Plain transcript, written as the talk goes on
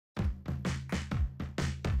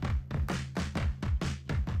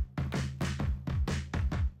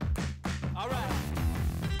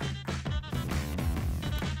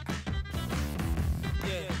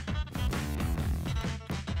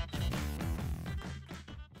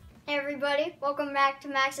Hey everybody, welcome back to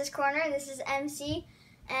Max's Corner. This is MC,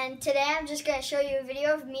 and today I'm just going to show you a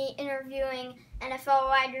video of me interviewing NFL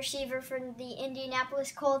wide receiver for the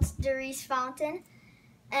Indianapolis Colts, Daurice Fountain.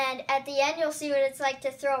 And at the end, you'll see what it's like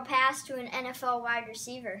to throw a pass to an NFL wide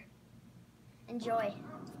receiver. Enjoy.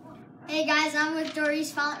 Hey guys, I'm with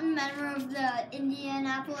Daurice Fountain, member of the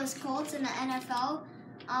Indianapolis Colts in the NFL,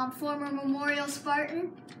 former Memorial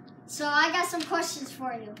Spartan. So I got some questions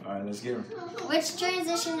for you. All right, let's get them. Which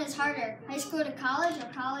transition is harder, high school to college or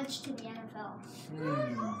college to the NFL?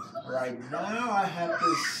 Right now, I have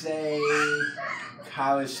to say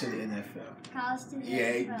college to the NFL. College to the NFL.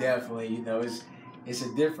 Yeah, definitely. You know, it's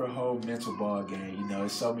a different whole mental ball game. You know,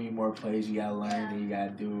 there's so many more plays you gotta learn than you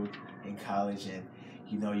gotta do in college, and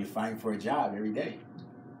you know, you're fighting for a job every day.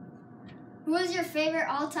 Who is your favorite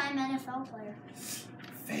all-time NFL player?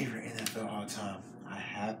 Favorite NFL all-time? I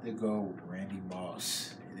have to go with Randy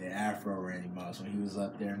Moss, the Afro Randy Moss. When he was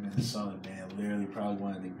up there in Minnesota, man, literally probably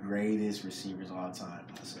one of the greatest receivers of all time,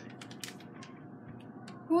 I'd say.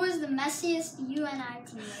 Who is the messiest UNI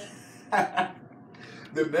teammate?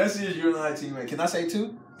 The messiest UNI teammate. Can I say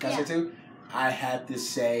two? Can I say two? I have to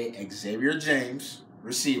say Xavier James,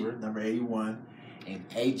 receiver, number 81, and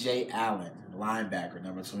A.J. Allen, linebacker,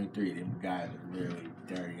 number 23. Them guys are really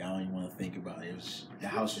dirty. I don't even want to think about it. The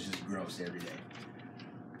house was just gross every day.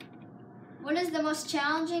 What is the most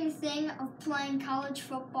challenging thing of playing college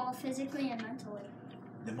football physically and mentally?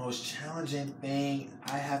 The most challenging thing,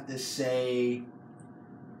 I have to say,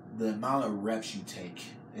 the amount of reps you take,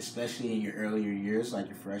 especially in your earlier years, like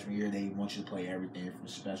your freshman year. They want you to play everything from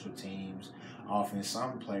special teams, offense.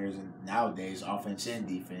 Some players nowadays, offense and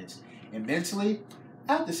defense. And mentally,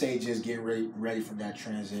 I have to say just getting ready from that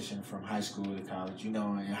transition from high school to college. You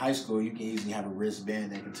know, in high school, you can easily have a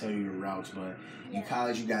wristband that can tell you your routes, but in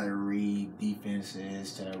college, you got to read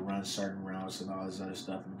defenses to run certain routes and all this other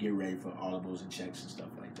stuff and get ready for audibles and checks and stuff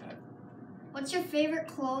like that. What's your favorite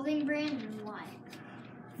clothing brand and why?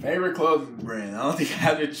 Favorite clothing brand? I don't think I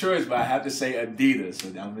have a choice, but I have to say Adidas.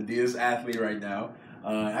 I'm an Adidas athlete right now.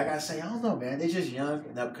 I got to say, I don't know, man. They're just young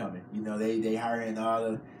and upcoming. You know, they hiring all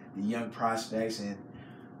the young prospects, and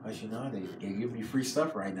but you know, they give me free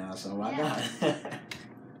stuff right now, so why not?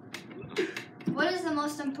 What is the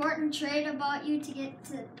most important trait about you to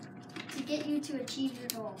get you to achieve your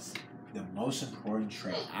goals? The most important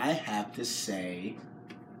trait, I have to say,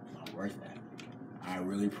 my work ethic. I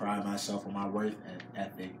really pride myself on my work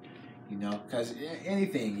ethic, you know, because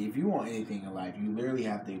anything, if you want anything in life, you literally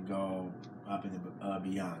have to go up and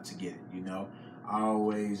beyond to get it, you know. I've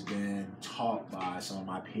always been taught by some of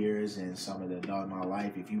my peers and some of the adults in my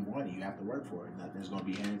life, if you want it, you have to work for it. Nothing's going to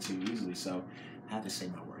be handed to you easily, so I have to say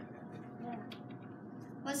my work ethic. Yeah.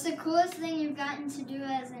 What's the coolest thing you've gotten to do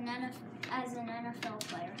as an NFL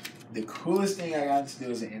player? The coolest thing I got to do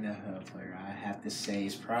as an NFL player, I have to say,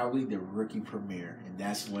 is probably the rookie premiere, and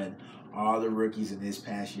that's when all the rookies in this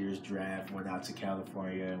past year's draft went out to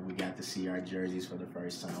California, and we got to see our jerseys for the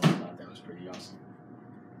first time. I thought that was pretty awesome.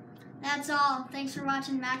 That's all. Thanks for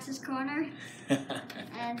watching Max's Corner,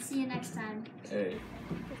 and see you next time. Hey.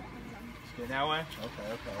 Get that one?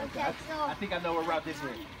 Okay. I think I know what route this is.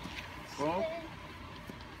 Boom.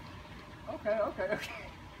 Okay.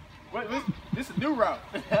 What? This is a new route.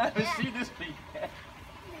 I haven't seen this thing.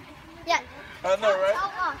 Yeah. I know,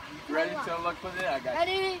 right? Ready to unlock? Put it in. I got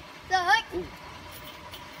you. Ready to hook. Ooh. You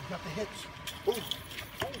got the hips. Ooh.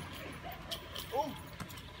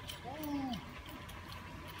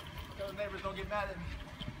 Tell the neighbors don't get mad at me.